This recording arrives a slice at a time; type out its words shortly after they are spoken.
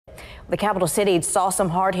The capital city saw some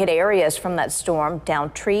hard-hit areas from that storm,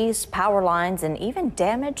 down trees, power lines, and even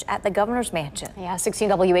damage at the governor's mansion. Yeah, 16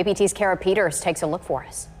 WAPT's Kara Peters takes a look for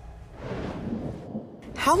us.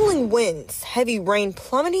 Howling winds, heavy rain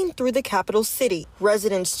plummeting through the capital city.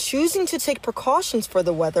 Residents choosing to take precautions for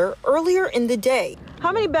the weather earlier in the day.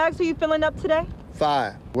 How many bags are you filling up today?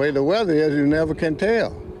 5. The way the weather is, you never can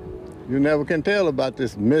tell. You never can tell about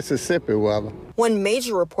this Mississippi weather. One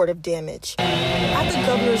major report of damage at the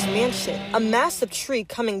governor's mansion. A massive tree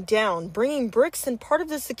coming down, bringing bricks and part of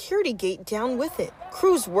the security gate down with it.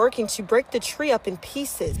 Crews working to break the tree up in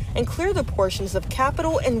pieces and clear the portions of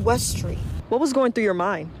Capitol and West Street. What was going through your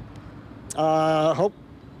mind? Hope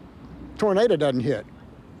tornado doesn't hit.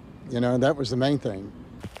 You know, that was the main thing.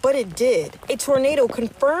 But it did. A tornado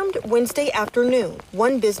confirmed Wednesday afternoon.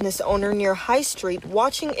 One business owner near High Street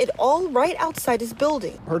watching it all right outside his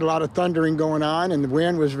building. Heard a lot of thundering going on, and the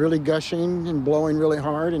wind was really gushing and blowing really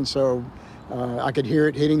hard, and so I could hear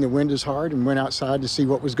it hitting the windows hard, and went outside to see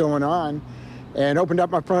what was going on and opened up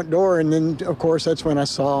my front door, and then, of course, that's when I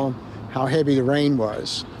saw how heavy the rain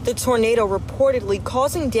was. The tornado reportedly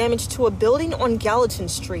causing damage to a building on Gallatin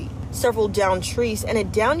Street, several downed trees, and a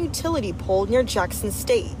downed utility pole near Jackson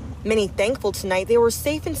State. Many thankful tonight they were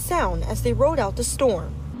safe and sound as they rode out the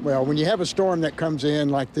storm. Well, when you have a storm that comes in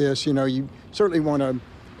like this, you know, you certainly want to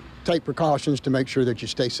take precautions to make sure that you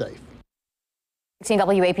stay safe. 16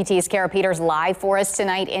 WAPT's Kara Peters live for us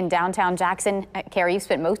tonight in downtown Jackson. Kara, you've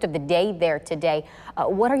spent most of the day there today.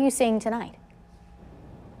 What are you seeing tonight?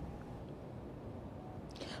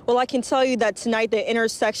 Well, I can tell you that tonight the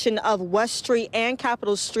intersection of West Street and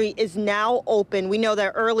Capitol Street is now open. We know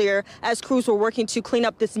that earlier, as crews were working to clean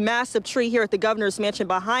up this massive tree here at the governor's mansion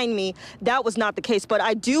behind me, that was not the case. But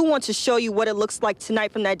I do want to show you what it looks like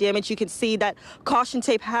tonight from that damage. You can see that caution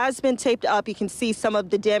tape has been taped up. You can see some of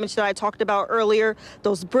the damage that I talked about earlier,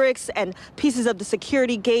 those bricks and pieces of the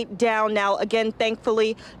security gate down. Now, again,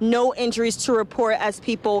 thankfully, no injuries to report as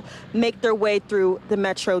people make their way through the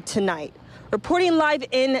metro tonight. Reporting live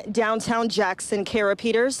in downtown Jackson, Kara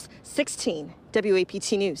Peters, 16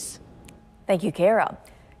 WAPT News. Thank you, Kara.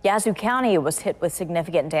 Yazoo County was hit with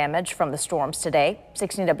significant damage from the storms today.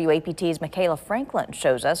 16 WAPT's Michaela Franklin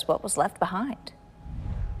shows us what was left behind.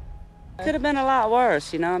 Could have been a lot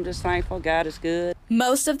worse, you know. I'm just thankful God is good.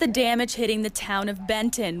 Most of the damage hitting the town of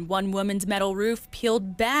Benton. One woman's metal roof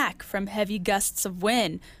peeled back from heavy gusts of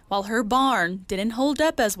wind, while her barn didn't hold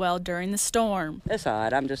up as well during the storm. It's all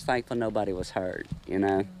right. I'm just thankful nobody was hurt, you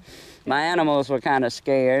know. My animals were kind of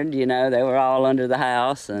scared, you know. They were all under the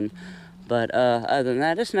house, but other than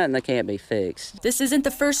that, it's nothing that can't be fixed. This isn't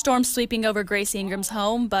the first storm sweeping over Grace Ingram's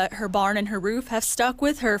home, but her barn and her roof have stuck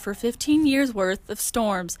with her for 15 years worth of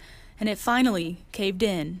storms. And it finally caved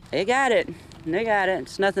in. They got it. They got it.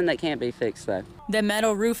 It's nothing that can't be fixed, though. The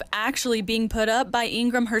metal roof actually being put up by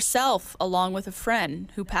Ingram herself, along with a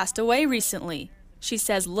friend who passed away recently. She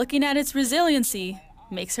says looking at its resiliency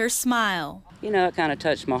makes her smile. You know, it kind of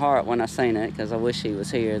touched my heart when I seen it, because I wish he was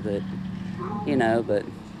here, that, you know, but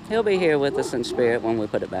he'll be here with us in spirit when we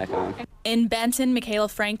put it back on. In Benton, Michaela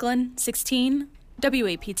Franklin, 16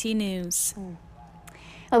 WAPT News.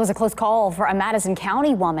 It was a close call for a Madison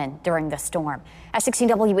County woman during the storm. As 16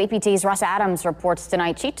 WAPT's Russ Adams reports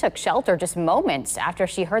tonight, she took shelter just moments after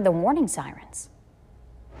she heard the warning sirens.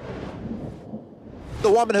 The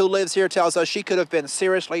woman who lives here tells us she could have been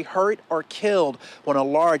seriously hurt or killed when a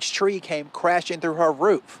large tree came crashing through her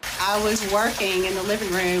roof. I was working in the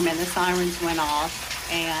living room and the sirens went off,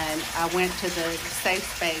 and I went to the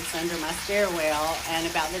safe space under my stairwell, and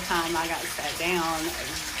about the time I got sat down,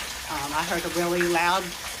 I heard a really loud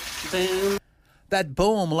boom. That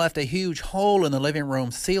boom left a huge hole in the living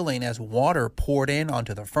room ceiling as water poured in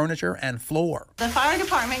onto the furniture and floor. The fire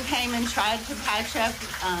department came and tried to patch up,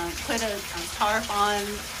 put a tarp on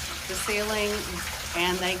the ceiling,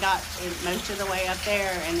 and they got most of the way up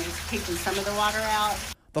there, and it's keeping some of the water out.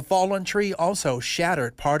 The fallen tree also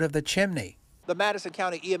shattered part of the chimney. The Madison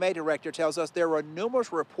County EMA director tells us there were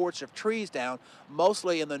numerous reports of trees down,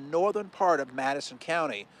 mostly in the northern part of Madison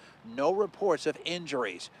County. No reports of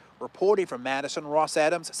injuries. Reporting from Madison, Ross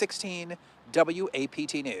Adams, 16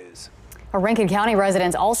 WAPT News. Rankin County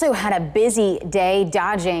residents also had a busy day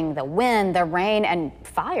dodging the wind, the rain, and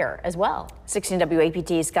fire as well. 16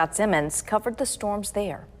 WAPT's Scott Simmons covered the storms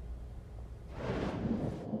there.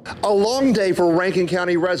 A long day for Rankin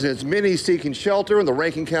County residents, many seeking shelter in the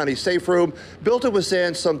Rankin County Safe Room, built to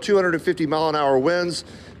withstand some 250-mile-an-hour winds.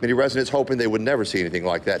 Many residents hoping they would never see anything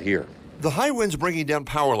like that here. The high winds bringing down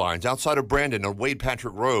power lines outside of Brandon on Wade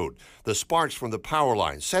Patrick Road. The sparks from the power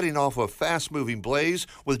line setting off a fast-moving blaze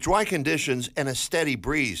with dry conditions and a steady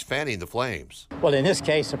breeze fanning the flames. Well, in this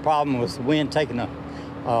case, the problem was the wind taking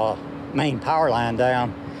the main power line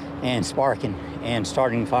down and sparking and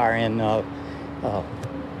starting fire in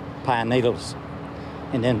pine needles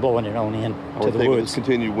and then blowing it on in to the woods. With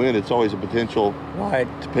continued wind, it's always a potential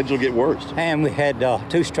to get worse. And we had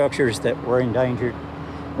 2 structures that were endangered.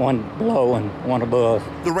 One below and one above.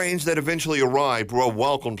 The rains that eventually arrived were a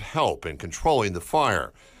welcomed help in controlling the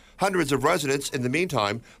fire. Hundreds of residents, in the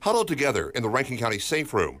meantime, huddled together in the Rankin County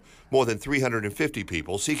Safe Room. More than 350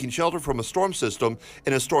 people seeking shelter from a storm system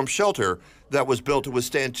in a storm shelter that was built to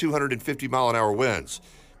withstand 250-mile-an-hour winds.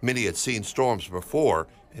 Many had seen storms before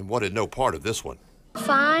and wanted no part of this one.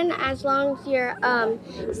 Fine, as long as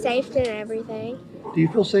you're safe and everything. Do you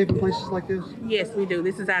feel safe in places like this? Yes, we do.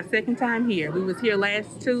 This is our second time here. We was here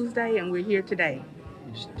last Tuesday and we're here today.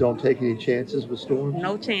 You just don't take any chances with storms?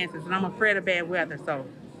 No chances, and I'm afraid of bad weather, so.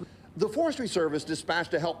 The Forestry Service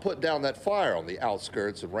dispatched to help put down that fire on the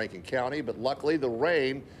outskirts of Rankin County, but luckily the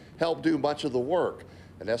rain helped do much of the work.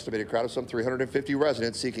 An estimated crowd of some 350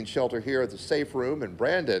 residents seeking shelter here at the Safe Room in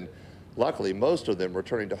Brandon. Luckily, most of them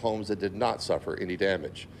returning to homes that did not suffer any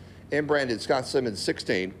damage. In Brandon, Scott Simmons,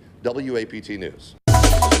 16, WAPT News.